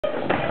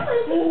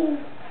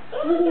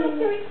got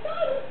so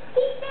excited,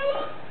 he fell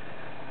off.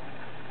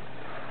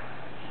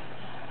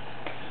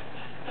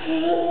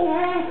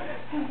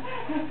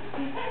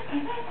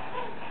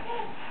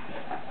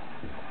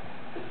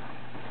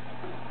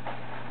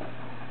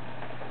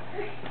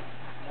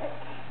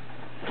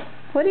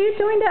 What are you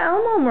doing to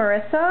Elmo,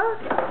 Marissa?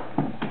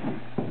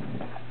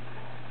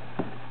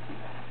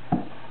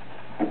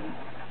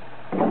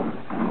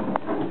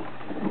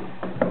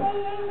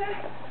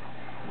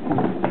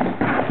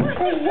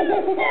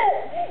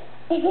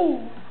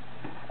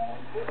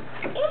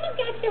 Elmo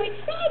got so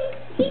excited,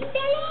 he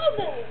fell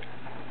over.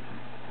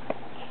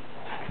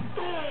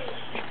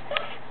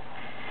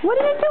 What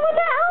are you doing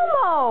to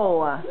Elmo?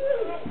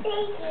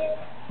 Thank you.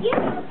 You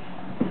know.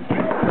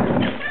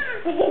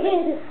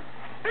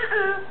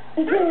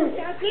 Elmo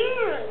got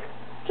down.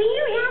 Can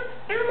you help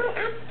Elmo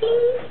up,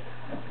 please?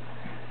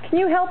 Can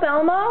you help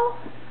Elmo?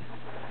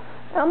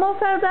 Elmo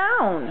fell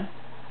down.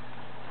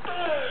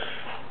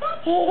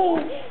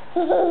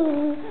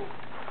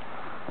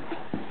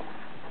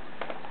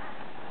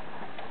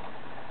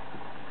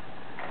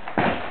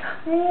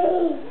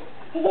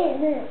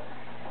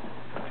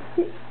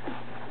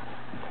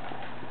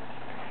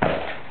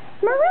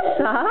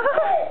 Marissa?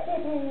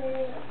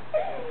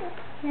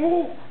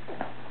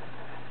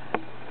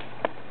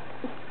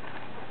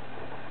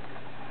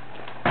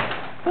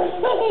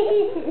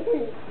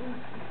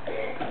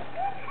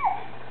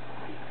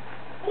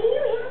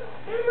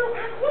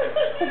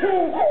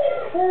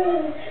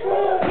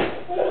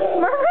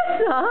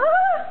 Marissa?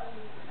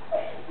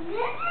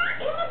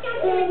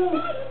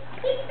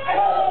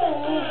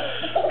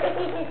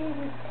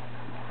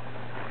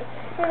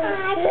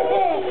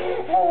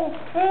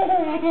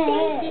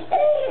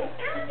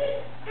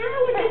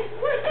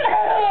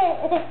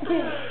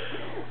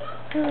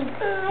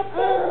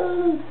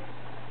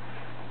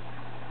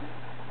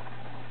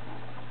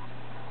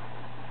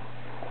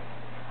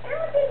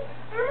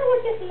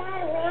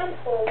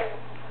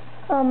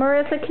 Oh,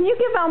 Marissa, can you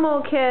give Elmo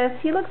a kiss?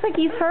 He looks like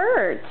he's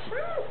hurt.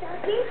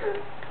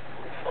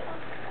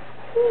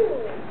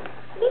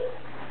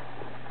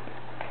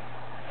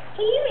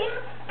 Can you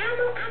help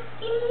Elmo up,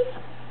 please?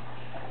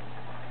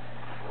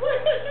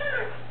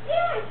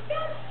 You're so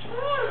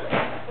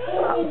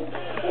strong.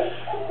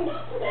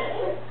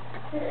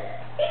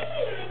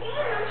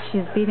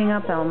 She's beating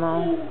up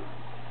Elmo.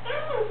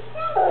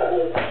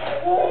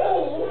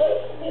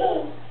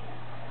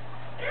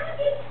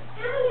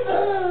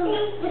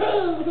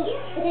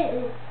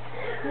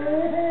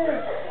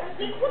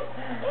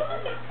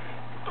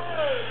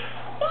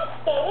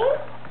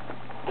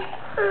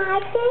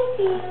 Thank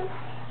you.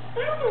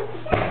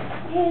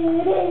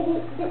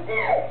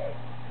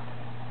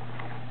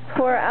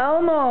 Poor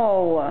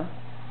Elmo.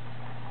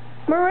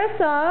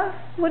 Marissa,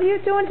 what are you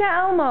doing to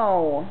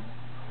Elmo?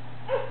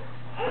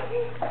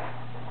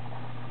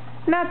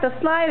 Not the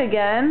slide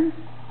again.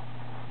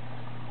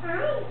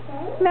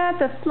 Not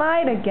the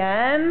slide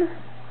again.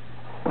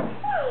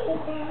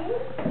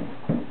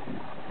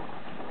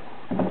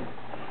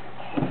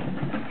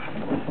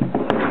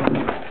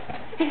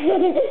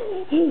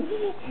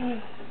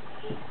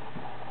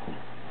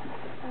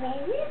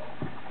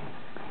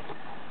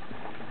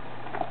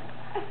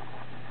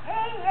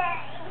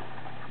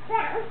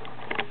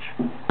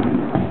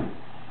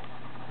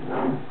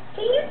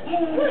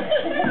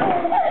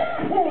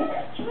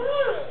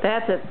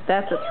 That's it.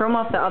 That's it. Throw him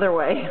off the other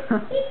way.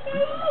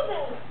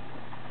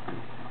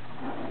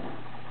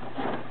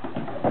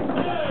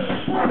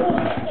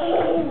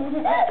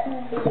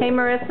 Hey,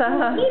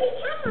 Marissa.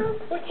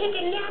 We're taking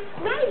a nap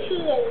right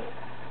here.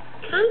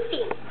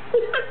 Comfy.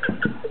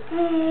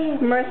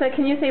 Marissa,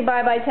 can you say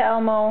bye-bye to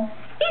Elmo?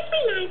 That's be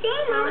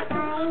nice,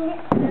 Elmo.